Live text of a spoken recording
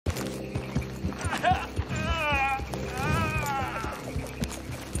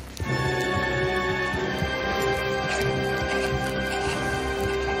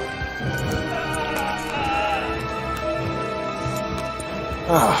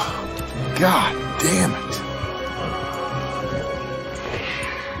Oh, God damn it.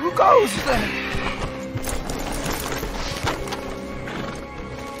 Who goes there?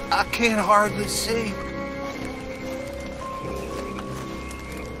 I can't hardly see.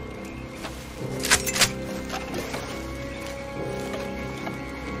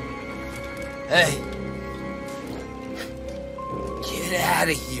 Hey. Get out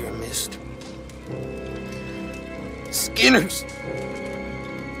of here, mister. Skinners.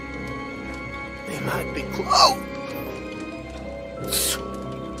 They might be close.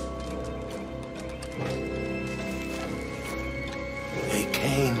 They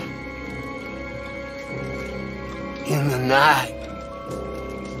came in the night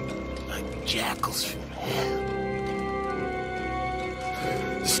like jackals from hell.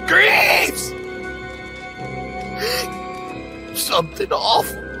 Screams! Something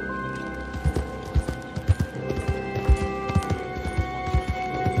awful.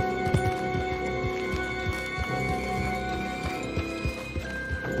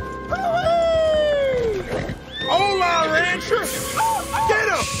 Hola, Rancher! Get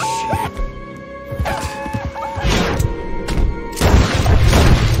him!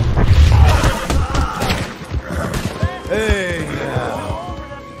 Hey, now.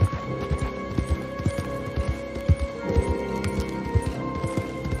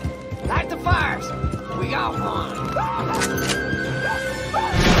 Light the fires! We got one!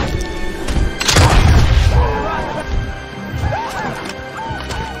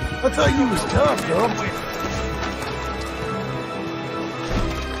 I thought you was tough, girl.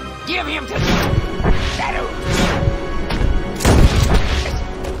 Give him to Shadow!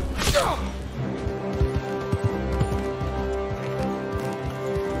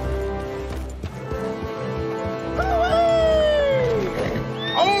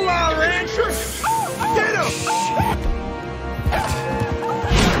 Hola, Rancher! Get him!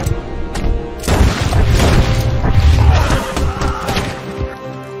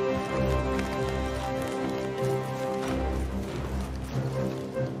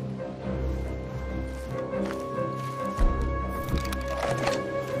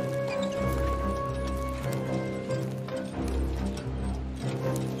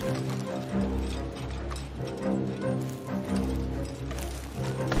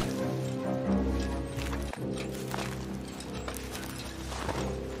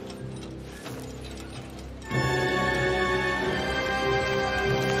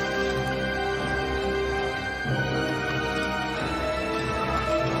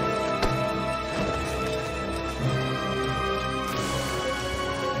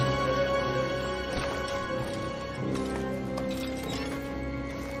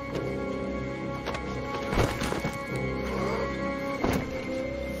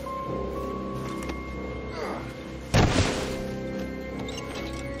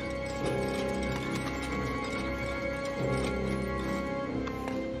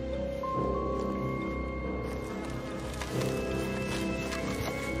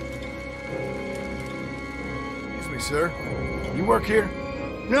 Sir, you work here?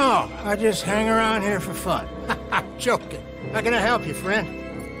 No, I just hang around here for fun. Joking. How can I help you,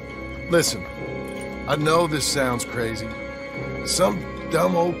 friend? Listen, I know this sounds crazy. Some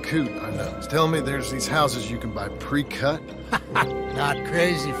dumb old coot I know is telling me there's these houses you can buy pre-cut. Not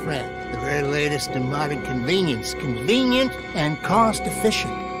crazy, friend. The very latest in modern convenience. Convenient and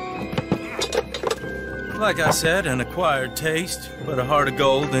cost-efficient. Like I said, an acquired taste, but a heart of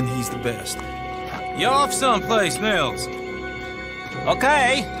gold, and he's the best. You off someplace, Mills?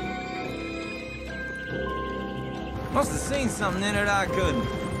 Okay. Must have seen something in it I couldn't.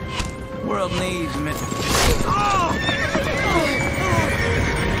 World needs me. Oh!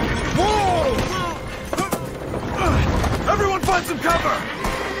 Whoa! Everyone find some cover!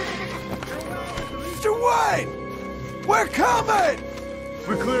 Mr. Wayne! We're coming!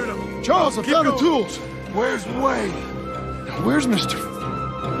 We cleared him. Charles, I found the tools. Where's Wayne? Where's Mr.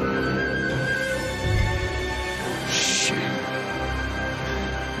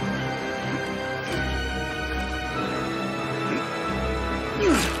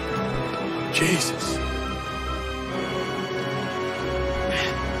 Jesus.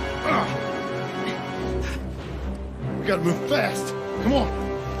 We gotta move fast. Come on.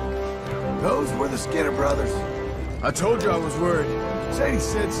 Those were the Skinner brothers. I told you I was worried. Sadie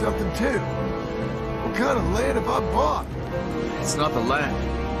said something too. What kind of land have I bought? It's not the land.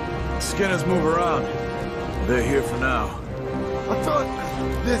 The Skinners move around. They're here for now. I thought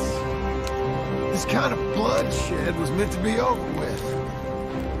this kind of bloodshed was meant to be over with.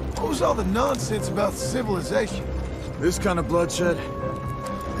 What was all the nonsense about civilization? This kind of bloodshed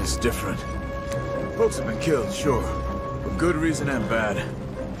is different. Folks have been killed, sure, but good reason and bad.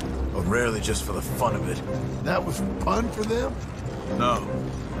 But rarely just for the fun of it. That was fun for them? No,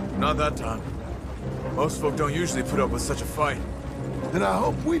 not that time. Most folk don't usually put up with such a fight. Then I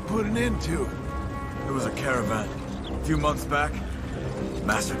hope we put an end to it. It was a caravan. A few months back,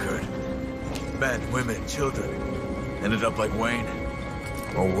 massacred. Men, women, children. Ended up like Wayne.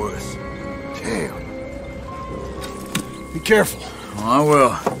 Or worse. Damn. Be careful. Oh, I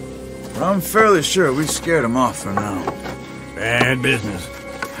will. But I'm fairly sure we scared him off for now. Bad business.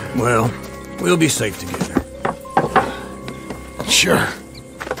 Well, we'll be safe together. Sure.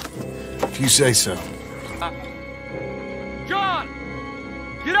 If you say so. John!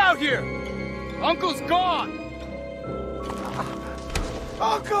 Get out here! Uncle's gone!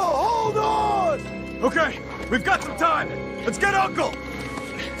 Uncle, hold on! Okay, we've got some time. Let's get Uncle!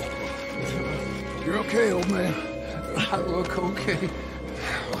 You're okay, old man. I look okay.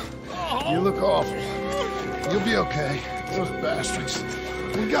 You look awful. You'll be okay. Those bastards.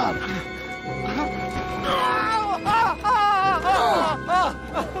 We got him.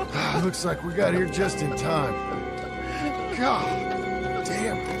 Looks like we got here just in time. God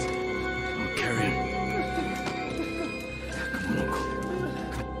damn it. I'll carry him. Come on,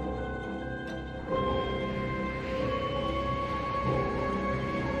 Uncle.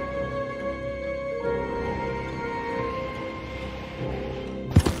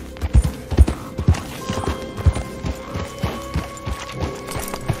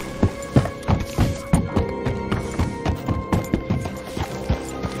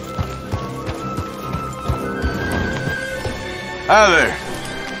 Hi there.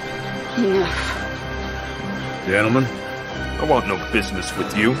 Gentlemen, I want no business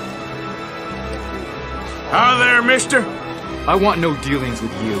with you. Hi there, mister. I want no dealings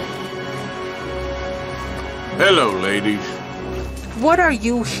with you. Hello, ladies. What are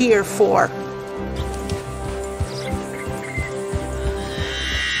you here for?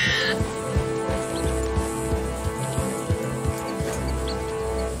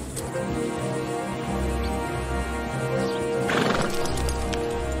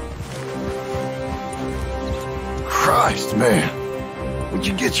 Christ, man. What'd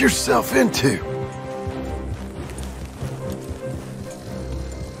you get yourself into?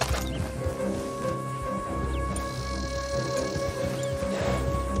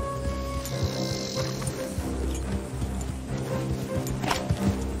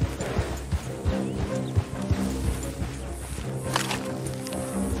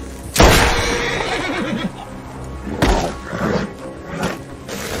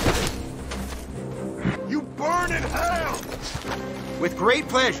 With great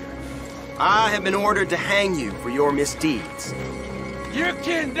pleasure, I have been ordered to hang you for your misdeeds. Your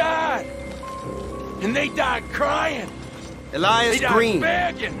kin died. And they died crying. Elias They died Green,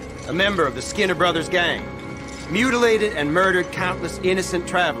 begging. a member of the Skinner Brothers gang, mutilated and murdered countless innocent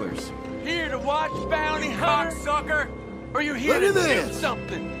travelers. Here to watch bounty hunter, sucker? Or are you here Look to at do this.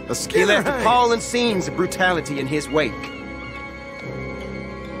 something? A He Skinner left hang. appalling scenes of brutality in his wake.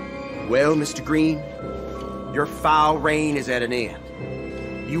 Well, Mr. Green, your foul reign is at an end.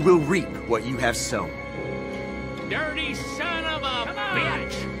 You will reap what you have sown. Dirty son of a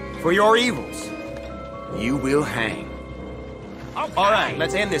bitch! For your evils, you will hang. Okay. All right,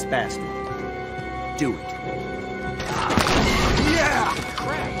 let's end this bastard. Do it.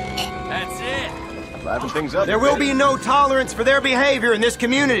 That's it. Liven things up. There will be no tolerance for their behavior in this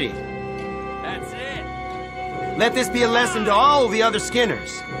community. That's it. Let this be a lesson to all the other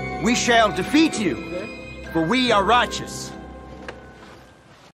Skinners. We shall defeat you, for we are righteous.